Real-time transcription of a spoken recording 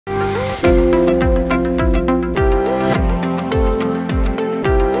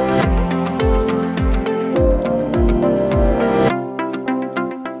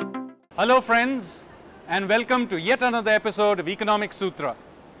Hello friends, and welcome to yet another episode of Economic Sutra.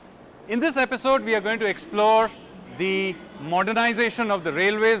 In this episode we are going to explore the modernization of the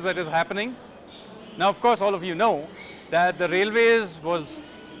railways that is happening. Now of course all of you know that the railways was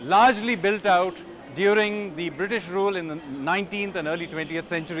largely built out during the British rule in the 19th and early 20th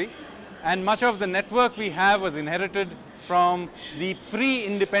century, and much of the network we have was inherited from the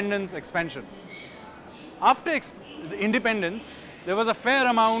pre-independence expansion. After the independence, there was a fair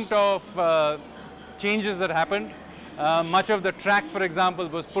amount of changes that happened. Much of the track, for example,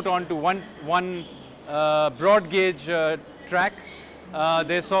 was put onto one broad gauge track.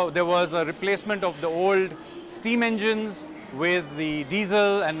 There was a replacement of the old steam engines with the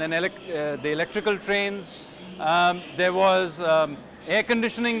diesel and then the electrical trains. There was air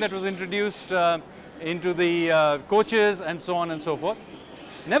conditioning that was introduced into the coaches and so on and so forth.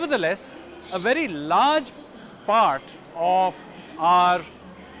 Nevertheless, a very large part of our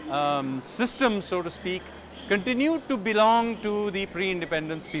system, so to speak, continued to belong to the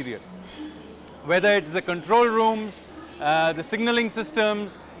pre-independence period. Whether it's the control rooms, the signaling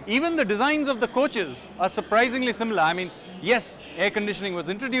systems, even the designs of the coaches are surprisingly similar. I mean, yes, air conditioning was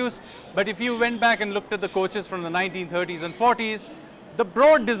introduced, but if you went back and looked at the coaches from the 1930s and 40s, the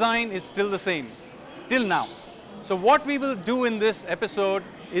broad design is still the same till now. So what we will do in this episode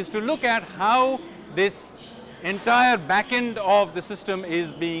is to look at how this entire back end of the system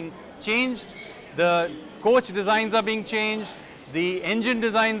is being changed. The coach designs are being changed, the engine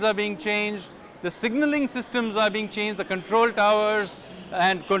designs are being changed, the signaling systems are being changed, the control towers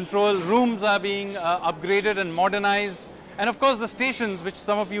and control rooms are being upgraded and modernized, and of course the stations, which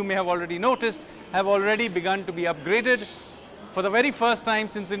some of you may have already noticed, have already begun to be upgraded. For the very first time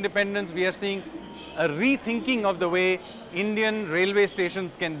since independence, we are seeing a rethinking of the way Indian railway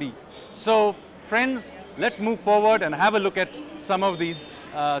stations can be. So friends, let's move forward and have a look at some of these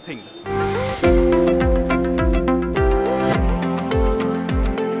things.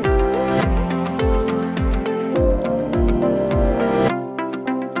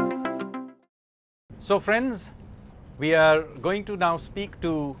 So friends, we are going to now speak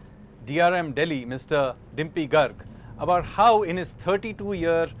to DRM Delhi, Mr. Dimpy Garg, about how in his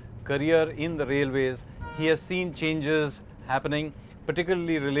 32-year career in the railways, he has seen changes happening,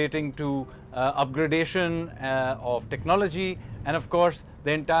 particularly relating to upgradation of technology and of course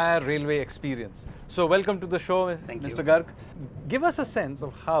the entire railway experience. So welcome to the show, Mr. Garg. Give us a sense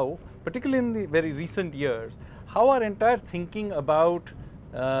of how, particularly in the very recent years, how our entire thinking about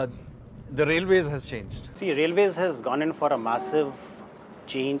the railways has changed. See, railways has gone in for a massive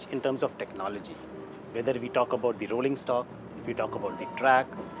change in terms of technology. Whether we talk about the rolling stock, if we talk about the track,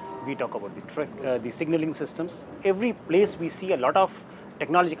 we talk about the signaling systems, every place we see a lot of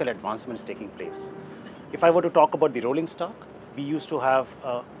technological advancements taking place. If I were to talk about the rolling stock, we used to have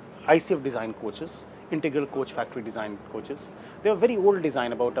ICF design coaches, integral coach factory design coaches. They were very old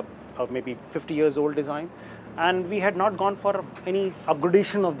design, about maybe 50 years old design, and we had not gone for any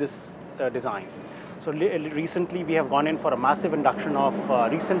upgradation of this design. So recently we have gone in for a massive induction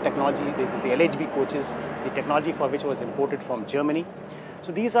of recent technology. This is the LHB coaches, the technology for which was imported from Germany.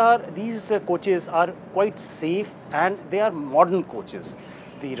 So these coaches are quite safe and they are modern coaches.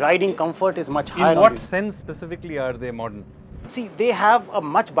 The riding comfort is much higher. In what sense specifically are they modern? See, they have a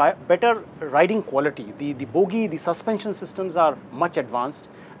much better riding quality. The bogie, the suspension systems are much advanced,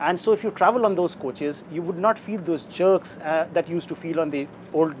 and so if you travel on those coaches, you would not feel those jerks that you used to feel on the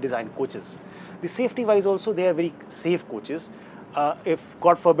old design coaches. The safety wise also, they are very safe coaches. If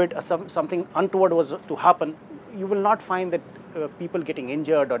God forbid something untoward was to happen, you will not find that people getting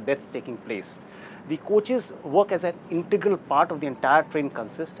injured or deaths taking place. The coaches work as an integral part of the entire train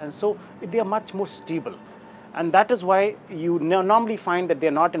consist, and so they are much more stable. And that is why you normally find that they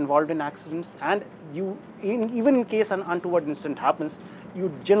are not involved in accidents, and even in case an untoward incident happens,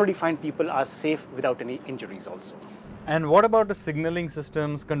 you generally find people are safe without any injuries also. And what about the signaling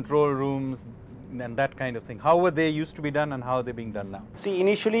systems, control rooms, and that kind of thing? How were they used to be done and how are they being done now? See,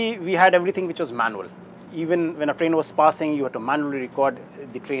 initially we had everything which was manual. Even when a train was passing, you had to manually record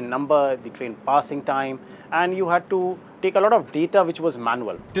the train number, the train passing time, and you had to take a lot of data which was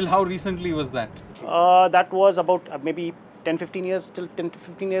manual. Till how recently was that? That was about maybe 10-15 years, till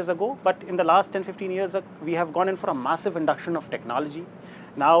 10-15 years ago. But in the last 10-15 years, we have gone in for a massive induction of technology.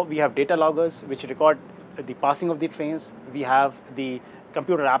 Now we have data loggers which record the passing of the trains. We have the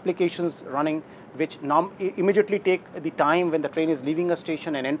computer applications running which immediately take the time when the train is leaving a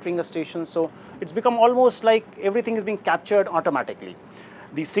station and entering a station. So it's become almost like everything is being captured automatically.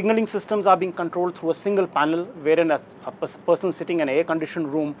 The signaling systems are being controlled through a single panel, wherein a person sitting in an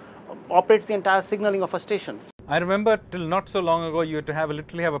air-conditioned room operates the entire signaling of a station. I remember till not so long ago you had to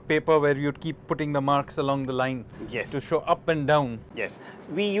literally have a paper where you'd keep putting the marks along the line. Yes. To show up and down. Yes.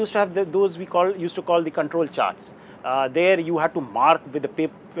 We used to have those used to call the control charts. There you had to mark with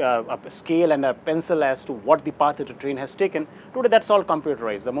a scale and a pencil as to what the path that the train has taken. Today that's all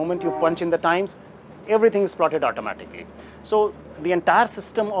computerized. The moment you punch in the times, everything is plotted automatically. So the entire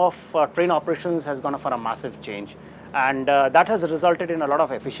system of train operations has gone for a massive change. And that has resulted in a lot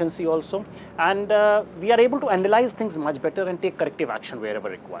of efficiency also. And we are able to analyze things much better and take corrective action wherever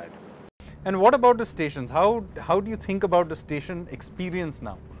required. And what about the stations? How do you think about the station experience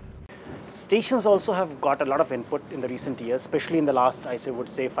now? Stations also have got a lot of input in the recent years, especially in the last, would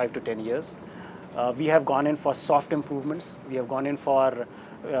say 5 to 10 years. We have gone in for soft improvements. We have gone in for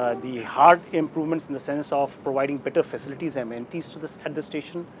the hard improvements in the sense of providing better facilities and amenities at the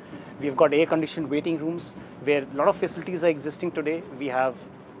station. We've got air-conditioned waiting rooms where a lot of facilities are existing today. We have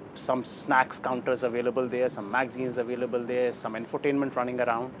some snacks counters available there, some magazines available there, some infotainment running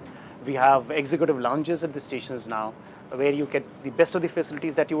around. We have executive lounges at the stations now where you get the best of the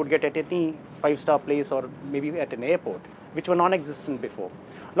facilities that you would get at any 5-star place or maybe at an airport, which were non-existent before.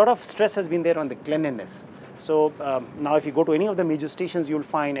 A lot of stress has been there on the cleanliness. So now if you go to any of the major stations, you'll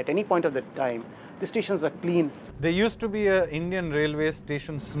find at any point of the time, the stations are clean. There used to be an Indian railway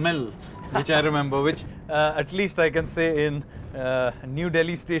station smell, which I remember, which at least I can say in New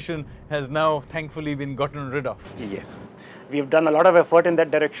Delhi station has now thankfully been gotten rid of. Yes, we have done a lot of effort in that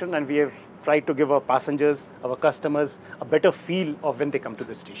direction, and we have tried to give our passengers, our customers, a better feel of when they come to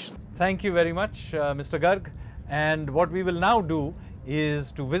the station. Thank you very much, Mr. Garg. And what we will now do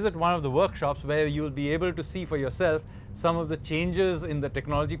is to visit one of the workshops where you will be able to see for yourself some of the changes in the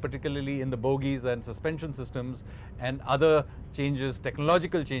technology, particularly in the bogies and suspension systems and other changes,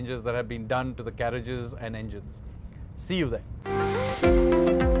 technological changes that have been done to the carriages and engines. See you there.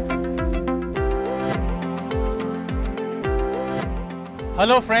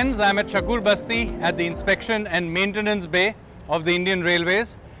 Hello friends, I am at Shakur Basti at the Inspection and Maintenance Bay of the Indian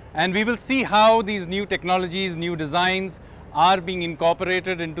Railways, and we will see how these new technologies, new designs are being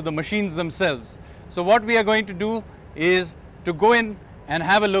incorporated into the machines themselves. So what we are going to do is to go in and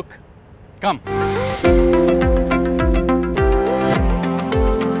have a look. Come.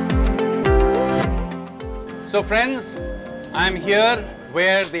 So friends, I'm here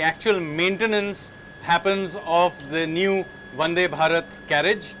where the actual maintenance happens of the new Vande Bharat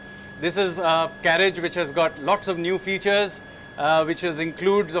carriage. This is a carriage which has got lots of new features, which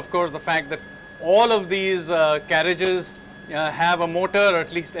includes of course the fact that all of these carriages have a motor, or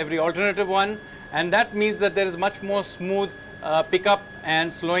at least every alternative one, and that means that there is much more smooth pickup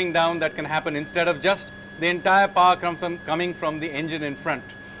and slowing down that can happen instead of just the entire power coming from the engine in front.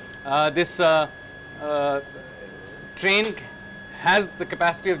 This train has the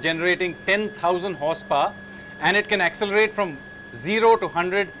capacity of generating 10,000 horsepower, and it can accelerate from 0 to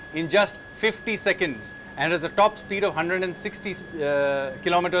 100 in just 50 seconds and has a top speed of 160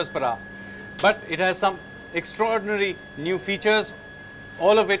 kilometers per hour. But it has some extraordinary new features,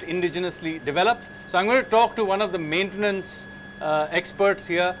 all of it indigenously developed. So I'm going to talk to one of the maintenance experts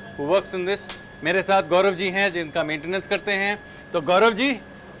here who works in this. मेरे साथ गौरव जी हैं जिनका maintenance करते हैं. तो गौरव जी,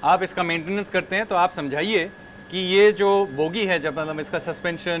 आप इसका maintenance करते हैं, तो आप समझाइए कि ये जो बोगी है, जब मतलब इसका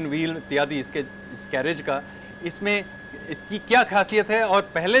सस्पेंशन, व्हील इत्यादि इस कैरेज का, इसमें इसकी क्या खासियत है और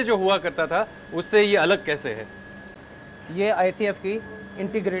पहले जो हुआ करता था उससे ये अलग कैसे है? ये ICF की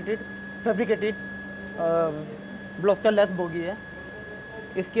integrated fabricated bolster less bogie है.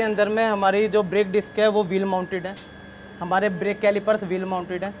 इसके अंदर में हमारी जो ब्रेक डिस्क है वो व्हील माउंटेड है. हमारे ब्रेक कैलिपर्स व्हील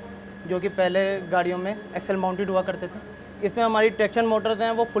माउंटेड हैं, जो कि पहले गाड़ियों में एक्सेल माउंटेड हुआ करते थे. इसमें हमारी ट्रैक्शन मोटर्स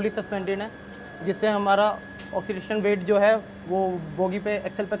हैं वो फुली सस्पेंडेड हैं, जिससे हमारा ऑक्सीडेशन वेट जो है वो बोगी पे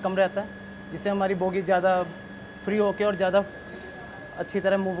एक्सेल पे कम रहता है, जिससे हमारी बोगी ज़्यादा फ्री होके और ज़्यादा अच्छी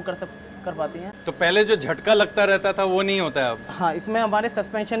तरह मूव कर पाती हैं. तो पहले जो झटका लगता रहता था वो नहीं होता है अब? हाँ, इसमें हमारे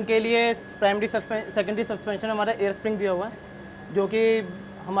सस्पेंशन के लिए प्राइमरी सेकेंडरी सस्पेंशन हमारा एयर स्प्रिंग दिया हुआ है, जो कि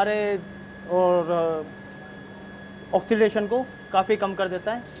हमारे और ऑक्सीडेशन को काफ़ी कम कर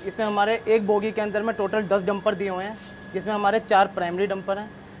देता है. इसमें हमारे एक बोगी के अंदर में टोटल 10 डंपर दिए हुए हैं, जिसमें हमारे 4 प्राइमरी डंपर हैं,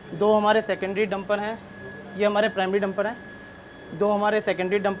 2 हमारे सेकेंडरी डंपर हैं, ये हमारे प्राइमरी डंपर हैं, 2 हमारे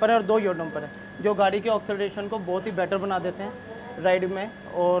सेकेंडरी डंपर हैं और 2 योर डंपर हैं, जो गाड़ी के ऑक्सीडेशन को बहुत ही बेटर बना देते हैं राइड में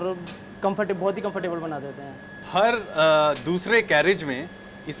और बहुत ही कंफर्टेबल बना देते हैं. हर दूसरे कैरेज में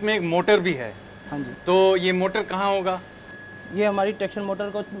इसमें एक मोटर भी है. हाँ जी. तो ये मोटर कहाँ होगा? ये हमारी ट्रैक्शन मोटर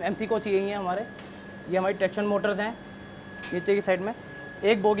को MC कोच यही है हमारे. ये हमारी ट्रैक्शन मोटर्स हैं नीचे की साइड में.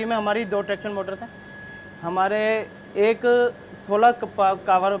 एक बोगी में हमारी 2 ट्रैक्शन मोटर्स हैं. हमारे एक 16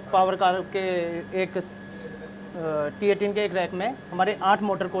 पावर कार के एक T18 के एक रैक में हमारे 8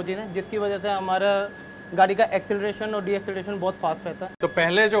 मोटर कोचेज हैं, जिसकी वजह से हमारा गाड़ी का एक्सेलरेशन और डी एक्सेलरेशन बहुत फास्ट रहता है। तो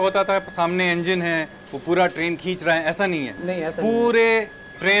पहले जो होता था सामने इंजन है वो पूरा ट्रेन खींच रहा है, ऐसा नहीं है? नहीं, ऐसा पूरे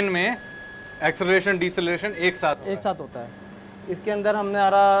ट्रेन में एक्सेलरेशन डिसेलरेशन एक साथ होता है। इसके अंदर हमने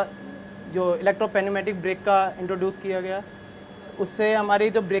हमारा जो इलेक्ट्रोपेन्यूमेटिक ब्रेक का इंट्रोड्यूस किया गया, उससे हमारी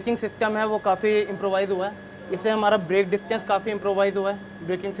जो ब्रेकिंग सिस्टम है वो काफ़ी इम्प्रोवाइज़ हुआ है। इससे हमारा ब्रेक डिस्टेंस काफ़ी इम्प्रोवाइज़ हुआ है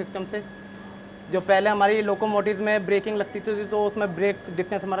ब्रेकिंग सिस्टम से। जो पहले हमारी लोकोमोटिव में ब्रेकिंग लगती थी तो उसमें ब्रेक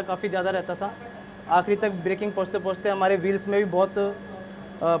डिस्टेंस हमारा काफ़ी ज़्यादा रहता था। आखिरी तक ब्रेकिंग पहुँचते पहुँचते हमारे व्हील्स में भी बहुत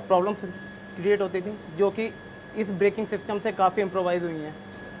प्रॉब्लम क्रिएट होती थी, जो कि इस ब्रेकिंग सिस्टम से काफ़ी इम्प्रोवाइज़ हुई हैं।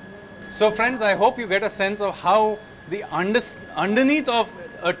 So friends, I hope you get a sense of how the underneath of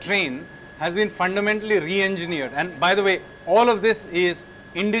a train has been fundamentally re-engineered. And by the way, all of this is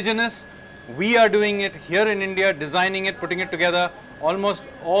indigenous. We are doing it here in India, designing it, putting it together. Almost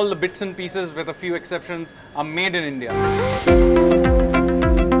all the bits and pieces, with a few exceptions, are made in India.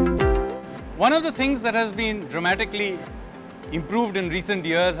 One of the things that has been dramatically improved in recent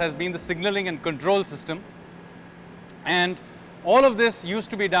years has been the signaling and control system. And all of this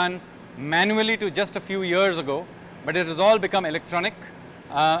used to be done manually to just a few years ago, but it has all become electronic.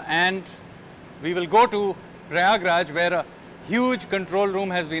 And we will go to Prayagraj, where a huge control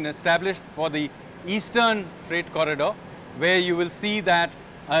room has been established for the eastern freight corridor, where you will see that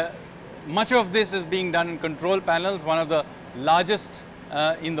much of this is being done in control panels. One of the largest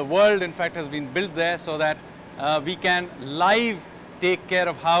in the world, in fact, has been built there, so that we can live take care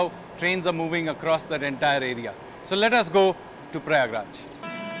of how trains are moving across that entire area. So let us go to Prayagraj.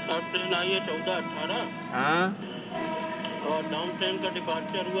 Train आई है 14-18। हाँ, और down train का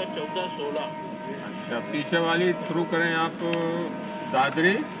departure हुआ 14-16। अच्छा, पीछे वाली through करें आप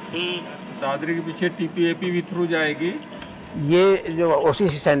दादरी, दादरी के पीछे टीपीएपी भी थ्रू जाएगी। ये जो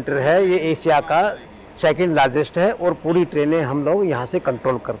ओसीसी सेंटर है ये एशिया का सेकंड लार्जेस्ट है और पूरी ट्रेनें हम लोग यहाँ से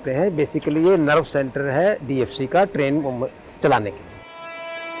कंट्रोल करते हैं। बेसिकली ये नर्व सेंटर है डीएफसी का ट्रेन चलाने के।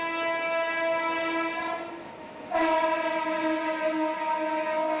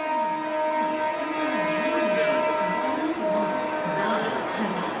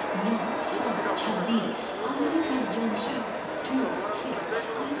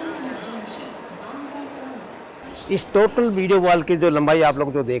 इस टोटल वीडियो वॉल की जो लंबाई आप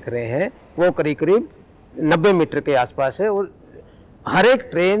लोग जो देख रहे हैं वो करीब करीब 90 मीटर के आसपास है और हर एक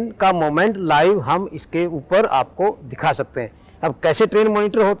ट्रेन का मोमेंट लाइव हम इसके ऊपर आपको दिखा सकते हैं। अब कैसे ट्रेन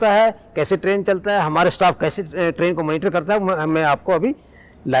मॉनिटर होता है, कैसे ट्रेन चलता है, हमारे स्टाफ कैसे ट्रेन को मॉनिटर करता है, मैं आपको अभी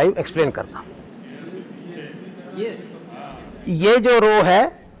लाइव एक्सप्लेन करता हूँ। ये जो रो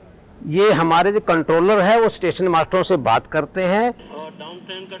है ये हमारे जो कंट्रोलर है वो स्टेशन मास्टरों से बात करते हैं, डाउन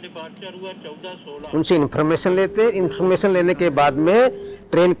ट्रेन का डिपार्चर हुआ 14-16। उनसे इन्फॉर्मेशन लेते हैं। इन्फॉर्मेशन लेने के बाद में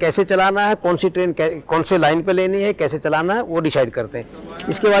ट्रेन कैसे चलाना है, कौन सी ट्रेन कौन से लाइन पे लेनी है, कैसे चलाना है, वो डिसाइड करते हैं।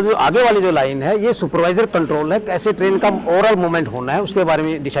 इसके बाद जो आगे वाली जो लाइन है ये सुपरवाइजर कंट्रोल है, कैसे ट्रेन का ओवरऑल मूवमेंट होना है उसके बारे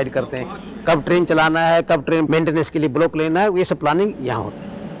में डिसाइड करते हैं। कब ट्रेन चलाना है, कब ट्रेन मेंटेनेंस के लिए ब्लॉक लेना है, ये सब प्लानिंग यहाँ होती है।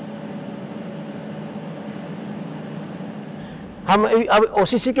 हम अब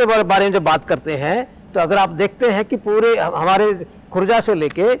ओसीसी के बारे में जब बात करते हैं तो अगर आप देखते हैं कि पूरे हमारे खुर्जा से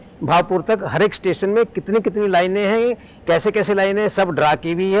लेके भावपुर तक हर एक स्टेशन में कितनी कितनी लाइनें हैं, कैसे कैसे लाइनें, सब ड्रा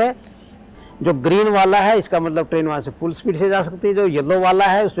की भी है। जो ग्रीन वाला है इसका मतलब ट्रेन वहाँ से फुल स्पीड से जा सकती है, जो येलो वाला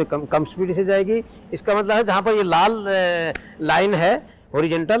है उसमें कम स्पीड से जाएगी। इसका मतलब है जहाँ पर ये लाल लाइन है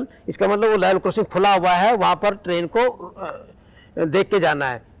हॉरिजॉन्टल, इसका मतलब वो लेवल क्रॉसिंग खुला हुआ है, वहाँ पर ट्रेन को देख के जाना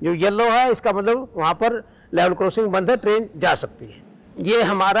है। जो येलो है इसका मतलब वहाँ पर लेवल क्रॉसिंग बंद है, ट्रेन जा सकती है। ये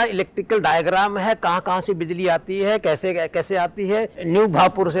हमारा इलेक्ट्रिकल डायग्राम है, कहाँ से बिजली आती है, कैसे आती है। न्यू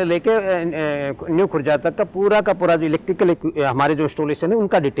भावपुर से लेके न्यू खुर्जा तक का पूरा जो इलेक्ट्रिकल हमारे जो इंस्टॉलेशन है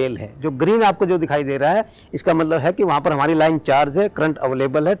उनका डिटेल है। जो ग्रीन आपको जो दिखाई दे रहा है इसका मतलब है कि वहाँ पर हमारी लाइन चार्ज है, करंट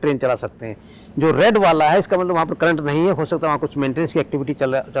अवेलेबल है, ट्रेन चला सकते हैं। जो रेड वाला है इसका मतलब वहाँ पर करंट नहीं है, हो सकता है वहाँ कुछ मेंटेनेंस की एक्टिविटी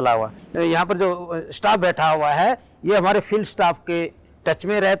चला हुआ। यहाँ पर जो स्टाफ बैठा हुआ है ये हमारे फील्ड स्टाफ के टच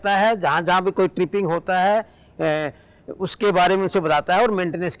में रहता है, जहाँ भी कोई ट्रिपिंग होता है उसके बारे में उनसे बताता है और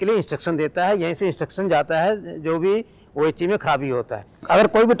मेंटेनेंस के लिए इंस्ट्रक्शन देता है। यहीं से इंस्ट्रक्शन जाता है जो भी ओएचई में खराबी होता है। अगर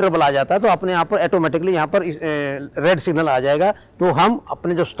कोई भी ट्रबल आ जाता है तो अपने यहाँ पर ऑटोमेटिकली यहाँ पर रेड सिग्नल आ जाएगा, तो हम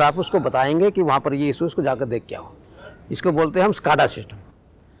अपने जो स्टाफ उसको बताएंगे कि वहाँ पर ये इशू, इसको जाकर देख के आओ। इसको बोलते हैं हम स्काडा सिस्टम।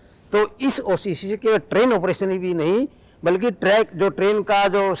 तो इस ओसीसी के ट्रेन ऑपरेशन भी नहीं बल्कि ट्रैक जो ट्रेन का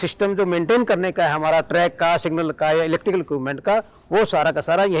जो सिस्टम जो मेंटेन करने का है हमारा ट्रैक का, सिग्नल का या इलेक्ट्रिकल इक्विपमेंट का, वो सारा का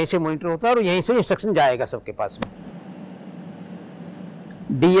सारा यहीं से मॉनिटर होता है और यहीं से इंस्ट्रक्शन जाएगा सबके पास में।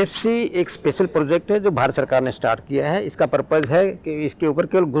 डीएफसी एक स्पेशल प्रोजेक्ट है जो भारत सरकार ने स्टार्ट किया है। इसका पर्पज़ है कि इसके ऊपर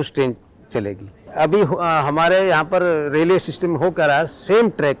केवल गुड्स ट्रेन चलेगी। अभी हमारे यहाँ पर रेलवे सिस्टम हो कर सेम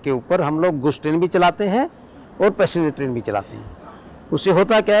ट्रैक के ऊपर हम लोग गुड्स ट्रेन भी चलाते हैं और पैसेंजर ट्रेन भी चलाते हैं। उससे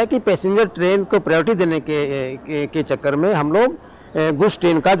होता क्या है कि पैसेंजर ट्रेन को प्रायोरिटी देने के चक्कर में हम लोग गुड्स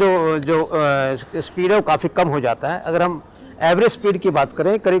ट्रेन का जो स्पीड है वो काफ़ी कम हो जाता है। अगर हम एवरेज स्पीड की बात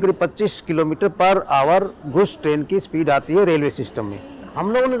करें, करीब करीब 25 kilometre per hour goods train की स्पीड आती है रेलवे सिस्टम में।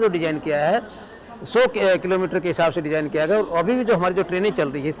 हम लोगों ने जो डिज़ाइन किया है 100 किलोमीटर के हिसाब से डिज़ाइन किया गया, और अभी भी जो हमारी जो ट्रेनें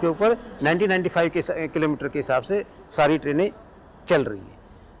चल रही है इसके ऊपर 90-95 किलोमीटर के हिसाब से सारी ट्रेनें चल रही हैं।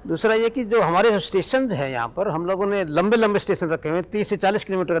 दूसरा ये कि जो हमारे स्टेशन हैं यहाँ पर हम लोगों ने लंबे लंबे स्टेशन रखे हुए हैं, 30 से 40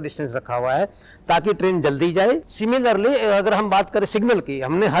 किलोमीटर का डिस्टेंस रखा हुआ है ताकि ट्रेन जल्दी जाए। सिमिलरली अगर हम बात करें सिग्नल की,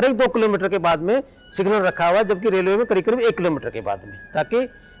 हमने हर एक 2 किलोमीटर के बाद में सिग्नल रखा हुआ है, जबकि रेलवे में करीब करीब 1 किलोमीटर के बाद में, ताकि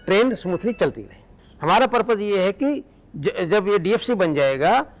ट्रेन स्मूथली चलती रहे। हमारा पर्पज़ ये है कि जब ये DFC बन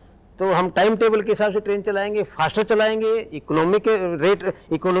जाएगा तो हम टाइम टेबल के हिसाब से ट्रेन चलाएंगे, फास्टर चलाएंगे, इकोनॉमी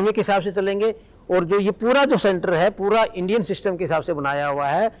के हिसाब से चलेंगे, और जो ये पूरा जो सेंटर है पूरा इंडियन सिस्टम के हिसाब से बनाया हुआ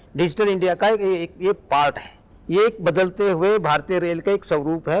है, डिजिटल इंडिया का ये पार्ट है। ये एक बदलते हुए भारतीय रेल का एक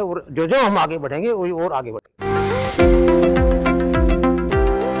स्वरूप है, और जो हम आगे बढ़ेंगे वही और आगे बढ़ेंगे।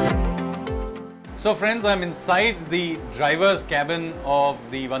 So friends, I'm inside the driver's cabin of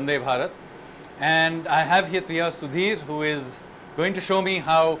the Vande Bharat, and I have here Sudhir, who is going to show me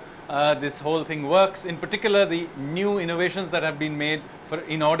how this whole thing works, in particular the new innovations that have been made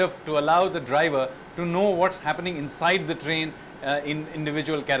in order to allow the driver to know what's happening inside the train in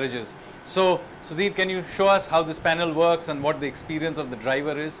individual carriages. So Sudhir, can you show us how this panel works and what the experience of the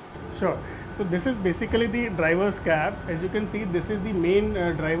driver is? Sure. So this is basically the driver's cab. As you can see, this is the main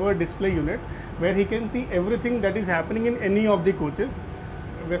driver display unit where he can see everything that is happening in any of the coaches.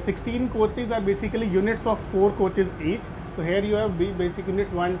 Where 16 coaches are basically units of 4 coaches each. So here you have basic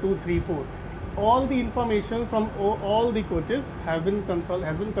units 1, 2, 3, 4. All the information from all the coaches has been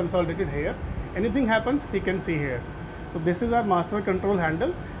consolidated here. Anything happens, he can see here. So this is our master control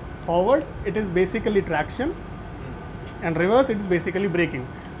handle. Forward, it is basically traction, and reverse, it is basically braking.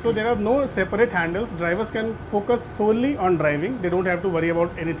 So there are no separate handles. Drivers can focus solely on driving. They don't have to worry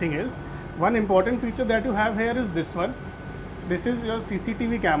about anything else. One important feature that you have here is this one. This is your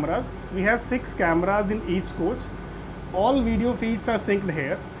CCTV cameras. We have 6 cameras in each coach. All video feeds are synced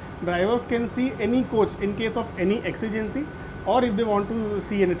here. Drivers can see any coach in case of any exigency, or if they want to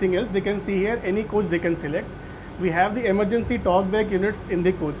see anything else, they can see here any coach they can select. We have the emergency talkback units in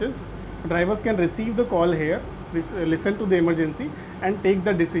the coaches. Drivers can receive the call here, listen to the emergency, and take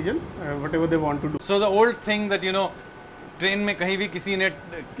the decision whatever they want to do. So the old thing that, you know, train में कहीं भी किसी ने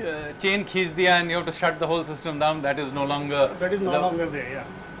chain खींच दिया and you have to shut the whole system down, that is no longer longer there. Yeah.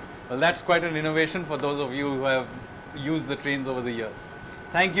 Well, that's quite an innovation for those of you who have used the trains over the years.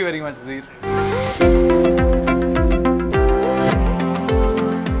 Thank you very much, Sudhir.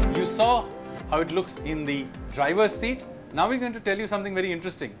 You saw how it looks in the driver's seat. Now we're going to tell you something very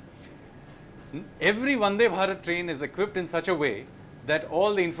interesting. Every Vande Bharat train is equipped in such a way that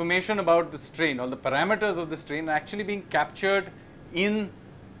all the information about this train, all the parameters of this train are actually being captured in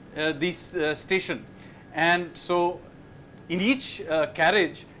this station. And so in each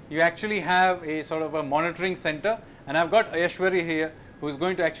carriage, you actually have a sort of a monitoring center. And I've got Ayashwari here, who is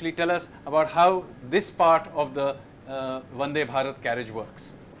going to actually tell us about how this part of the Vande Bharat carriage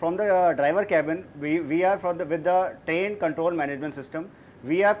works. From the driver cabin, we are with the train control management system.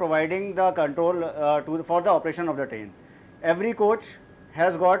 We are providing the control for the operation of the train. Every coach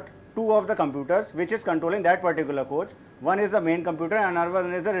has got 2 of the computers which is controlling that particular coach. One is the main computer and another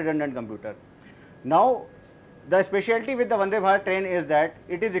one is the redundant computer. Now, the specialty with the Vande Bharat train is that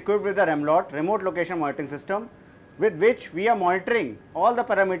it is equipped with the REMLOT, remote location monitoring system, with which we are monitoring all the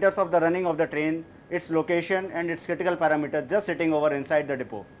parameters of the running of the train, its location and its critical parameters just sitting over inside the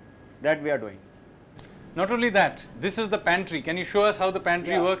depot. That we are doing. Not only that, this is the pantry. Can you show us how the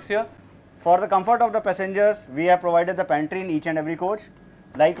pantry works here? For the comfort of the passengers, we have provided the pantry in each and every coach.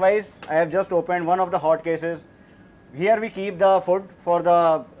 Likewise, I have just opened one of the hot cases. Here we keep the food for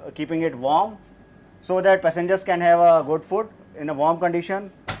the keeping it warm, so that passengers can have a good food in a warm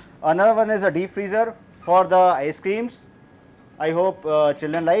condition. Another one is a deep freezer for the ice creams. I hope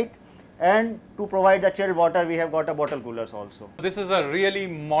children like. And to provide the chilled water, we have got a bottle coolers also. This is a really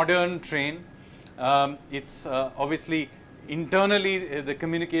modern train. It's obviously internally the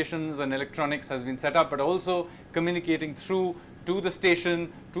communications and electronics has been set up, but also communicating through to the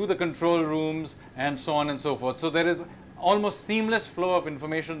station, to the control rooms, and so on and so forth. So there is almost seamless flow of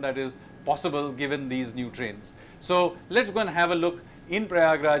information that is possible given these new trains. So let's go and have a look in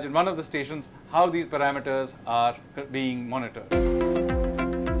Prayagraj in one of the stations how these parameters are being monitored.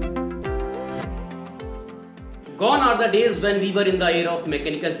 Gone are the days when we were in the era of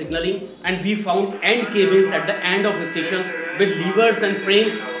mechanical signaling and we found end cables at the end of stations with levers and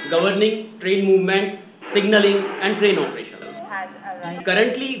frames governing train movement, signaling and train operations. Has a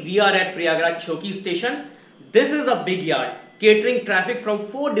Currently, we are at Prayagraj Chowki station. This is a big yard catering traffic from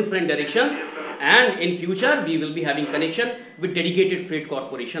 4 different directions, and in future we will be having connection with dedicated freight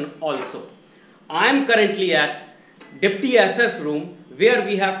corporation also. I am currently at Deputy SS room where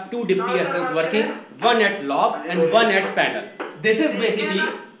we have 2 Deputy SS working, one at log and one at panel. This is basically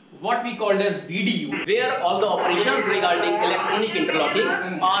what we called as VDU, where all the operations regarding electronic interlocking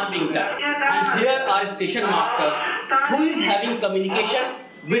are being done. And here our station master, who is having communication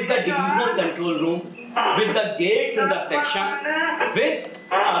with the divisional control room, with the gates in the section, with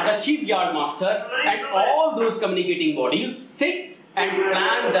the chief yard master, and all those communicating bodies sit and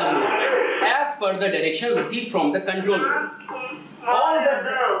plan the movement as per the directions received from the control room.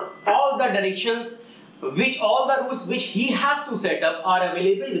 All the directions, all the routes which he has to set up are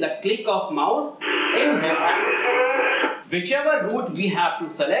available with a click of mouse in his hands. Whichever route we have to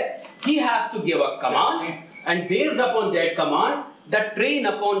select, he has to give a command, and based upon that command,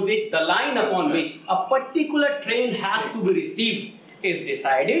 the line upon which a particular train has to be received is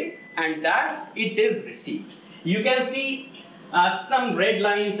decided, and that it is received. You can see some red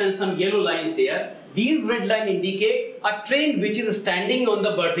lines and some yellow lines here. These red lines indicate a train which is standing on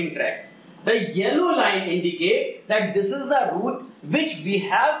the berthing track. The yellow line indicate that this is the route which we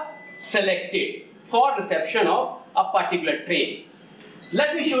have selected for reception of a particular train.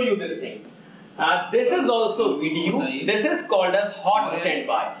 Let me show you this thing. This is also VDU. This is called as hot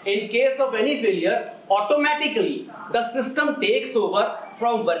standby. In case of any failure, automatically the system takes over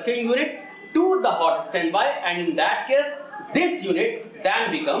from working unit to the hot standby, and in that case, this unit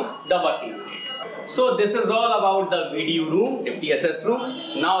then becomes the working unit. So this is all about the VDU room, FTSS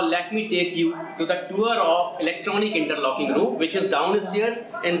room. Now let me take you to the tour of electronic interlocking room, which is downstairs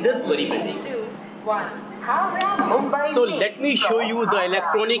in this very building. So let me show you the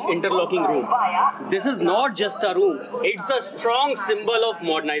electronic interlocking room. This is not just a room, it's a strong symbol of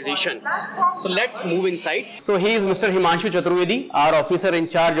modernization. So let's move inside. So he is Mr. Himanshu Chaturvedi, our officer in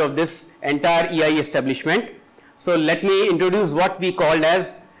charge of this entire EI establishment. So let me introduce what we called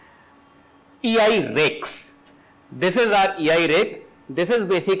as EI rakes. This is our EI rake. This is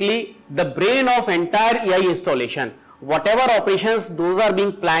basically the brain of entire EI installation. Whatever operations those are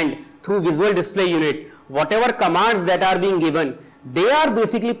being planned through visual display unit, whatever commands that are being given, they are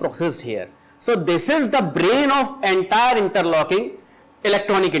basically processed here. So this is the brain of entire interlocking,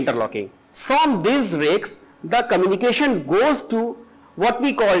 electronic interlocking. From these rakes, the communication goes to what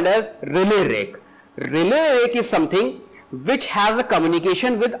we called as relay rake. Relay rake is something which has a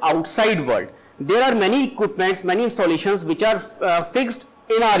communication with outside world. There are many equipments, many installations which are fixed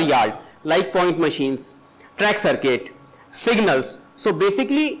in our yard, like point machines, track circuit, signals. So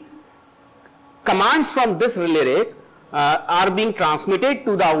basically, commands from this relay rake are being transmitted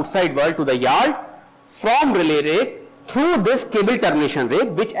to the outside world, to the yard, from relay rake through this cable termination rake,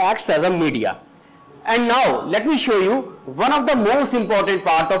 which acts as a media. And now let me show you one of the most important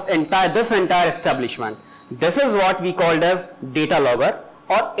part of this entire establishment. This is what we called as data logger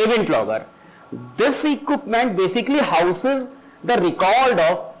or event logger. This equipment basically houses the record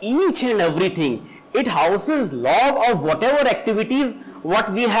of each and everything. It houses log of whatever activities what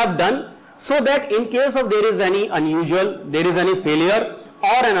we have done, so that in case of there is any unusual, there is any failure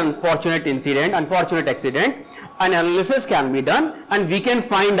or an unfortunate incident, unfortunate accident, an analysis can be done and we can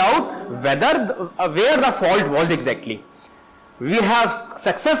find out whether where the fault was exactly. We have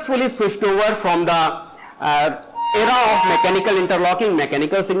successfully switched over from the era of mechanical interlocking,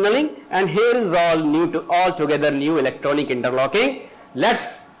 mechanical signaling, and here is all together new electronic interlocking.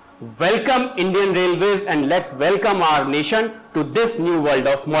 Let's welcome Indian Railways and let's welcome our nation to this new world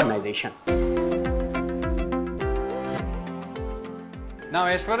of modernization. Now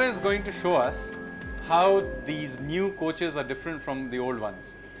Aishwarya is going to show us how these new coaches are different from the old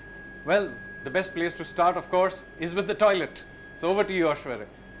ones. Well, the best place to start, of course, is with the toilet. So over to you, Aishwarya.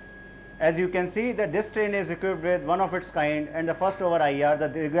 As you can see that this train is equipped with one of its kind and the first over IR, the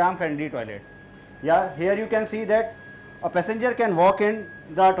diagram friendly toilet. Yeah, here you can see that a passenger can walk in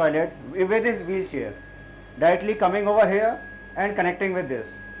the toilet with his wheelchair, directly coming over here and connecting with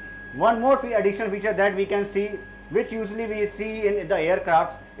this. One more additional feature that we can see, which usually we see in the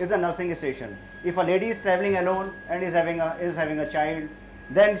aircrafts, is the nursing station. If a lady is traveling alone and is having a child,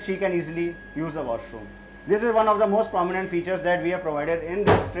 then she can easily use the washroom. This is one of the most prominent features that we have provided in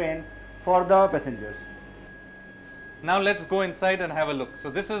this train for the passengers. Now let's go inside and have a look. So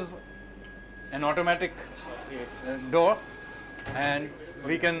this is an automatic door and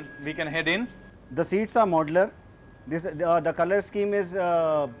we can head in. The seats are modular. The color scheme is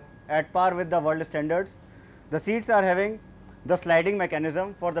at par with the world standards. The seats are having the sliding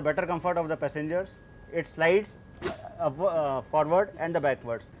mechanism for the better comfort of the passengers. It slides forward and the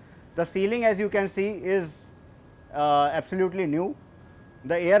backwards. The ceiling, as you can see, is absolutely new.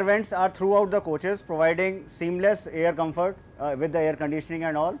 The air vents are throughout the coaches, providing seamless air comfort with the air conditioning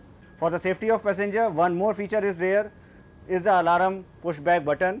and all. For the safety of passenger, one more feature is there, is the alarm pushback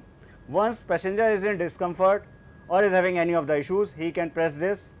button. Once passenger is in discomfort or is having any of the issues, he can press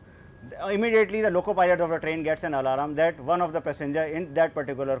this. Immediately the loco pilot of the train gets an alarm that one of the passenger in that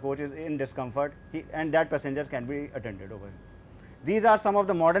particular coach is in discomfort, and that passenger can be attended over. These are some of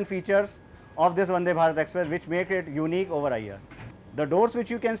the modern features of this Vande Bharat Express which make it unique over here. The doors which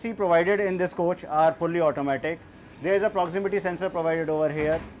you can see provided in this coach are fully automatic. There is a proximity sensor provided over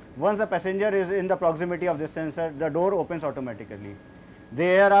here. Once the passenger is in the proximity of this sensor, the door opens automatically.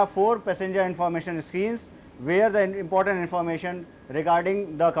 There are 4 passenger information screens where the important information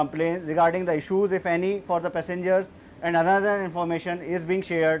regarding the complaints, regarding the issues if any for the passengers, and another information is being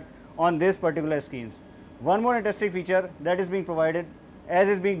shared on this particular screens. One more interesting feature that is being provided, as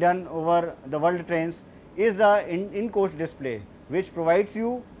is being done over the world trains, is the in-coach display, which provides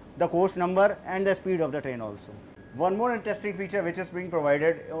you the coach number and the speed of the train also. One more interesting feature which is being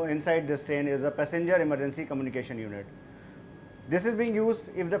provided inside this train is a passenger emergency communication unit. This is being used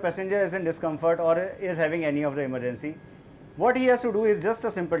if the passenger is in discomfort or is having any of the emergency. What he has to do is just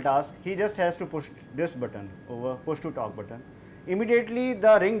a simple task. He just has to push this button over, push to talk button. Immediately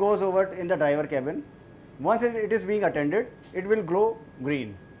the ring goes over in the driver cabin. Once it is being attended, it will glow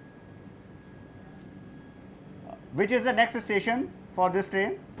green. Which is the next station for this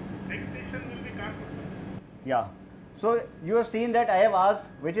train? Next station will be Kanpur. Yeah. So you have seen that I have asked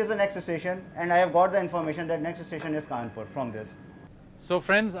which is the next station, and I have got the information that next station is Kanpur from this. So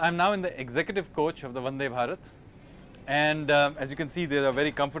friends, I'm now in the executive coach of the Vande Bharat, and as you can see, there are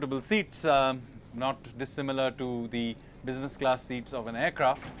very comfortable seats, not dissimilar to the business class seats of an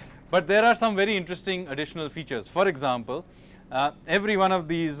aircraft. But there are some very interesting additional features. For example, every one of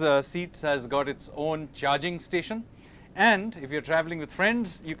these seats has got its own charging station, and if you're traveling with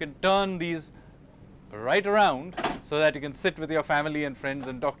friends, you can turn these right around so that you can sit with your family and friends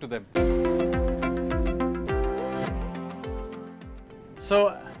and talk to them.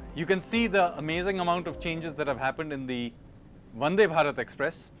 So you can see the amazing amount of changes that have happened in the Vande Bharat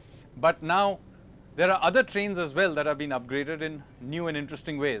Express, but now there are other trains as well that have been upgraded in new and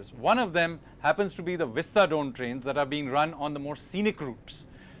interesting ways. One of them happens to be the Vista dome trains that are being run on the more scenic routes.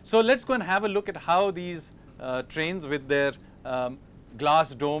 So let's go and have a look at how these trains with their glass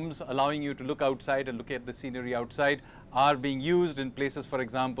domes allowing you to look outside and look at the scenery outside are being used in places, for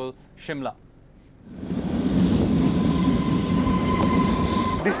example, Shimla.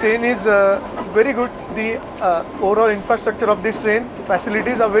 This train is very good. The overall infrastructure of this train,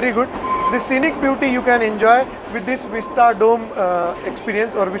 facilities are very good. The scenic beauty you can enjoy with this Vista dome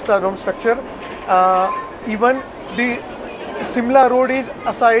experience or Vista dome structure. Even the Shimla road is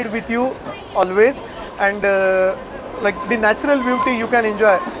aside with you always, and like the natural beauty you can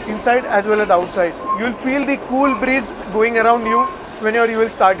enjoy inside as well as outside. You will feel the cool breeze going around you whenever you will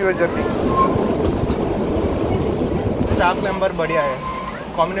start your journey. Staff member बढ़िया है,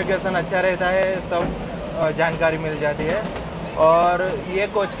 communication अच्छा रहता है, सब जानकारी मिल जाती है, और ये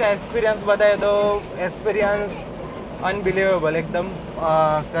कोच का एक्सपीरियंस बताए तो एक्सपीरियंस अनबिलीवेबल, एकदम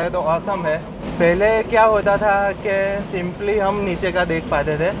कहे तो ऑसम है। पहले क्या होता था कि सिंपली हम नीचे का देख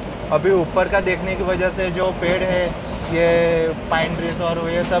पाते थे, अभी ऊपर का देखने की वजह से जो पेड़ है, ये पाइन ट्रीज और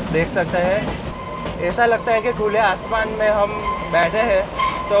ये सब देख सकते हैं। ऐसा लगता है कि खुले आसमान में हम बैठे हैं,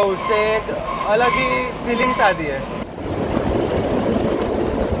 तो उससे एक अलग ही फीलिंग्स आती है।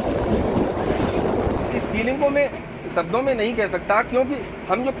 इस फीलिंग को मैं शब्दों में नहीं कह सकता, क्योंकि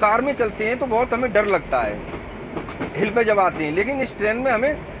हम जो कार में चलते हैं तो बहुत हमें डर लगता है हिल पे जब आते हैं, लेकिन इस ट्रेन में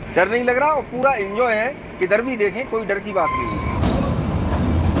हमें डर नहीं लग रहा और पूरा एंजॉय है। किधर भी देखें कोई डर की बात नहीं है।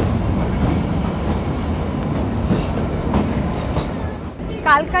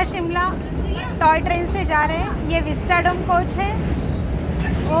 कालका शिमला टॉय ट्रेन से जा रहे हैं। ये विस्टा डोम कोच है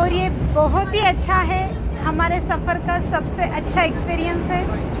और ये बहुत ही अच्छा है, हमारे सफ़र का सबसे अच्छा एक्सपीरियंस है।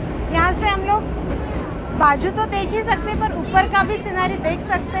 यहाँ से हम लोग बाजू तो देख ही सकते हैं, पर ऊपर का भी सिनेरियो देख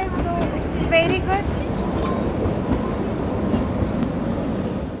सकते हैं, so it's very good.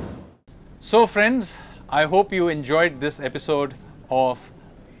 So friends, I hope you enjoyed this episode of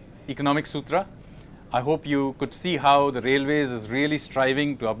Economic Sutra. I hope you could see how the railways is really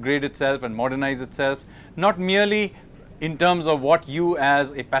striving to upgrade itself and modernize itself, not merely in terms of what you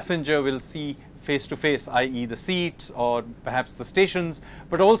as a passenger will see face to face, i.e. the seats or perhaps the stations,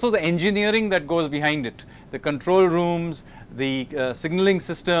 but also the engineering that goes behind it, the control rooms, the signaling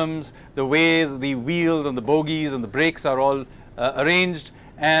systems, the way the wheels and the bogies and the brakes are all arranged,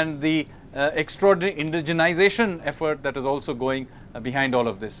 and the extraordinary indigenization effort that is also going behind all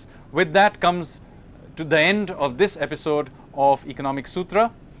of this. With that comes to the end of this episode of Economic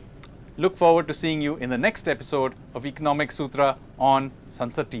Sutra. Look forward to seeing you in the next episode of Economic Sutra on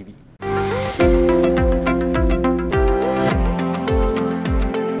Sansad TV.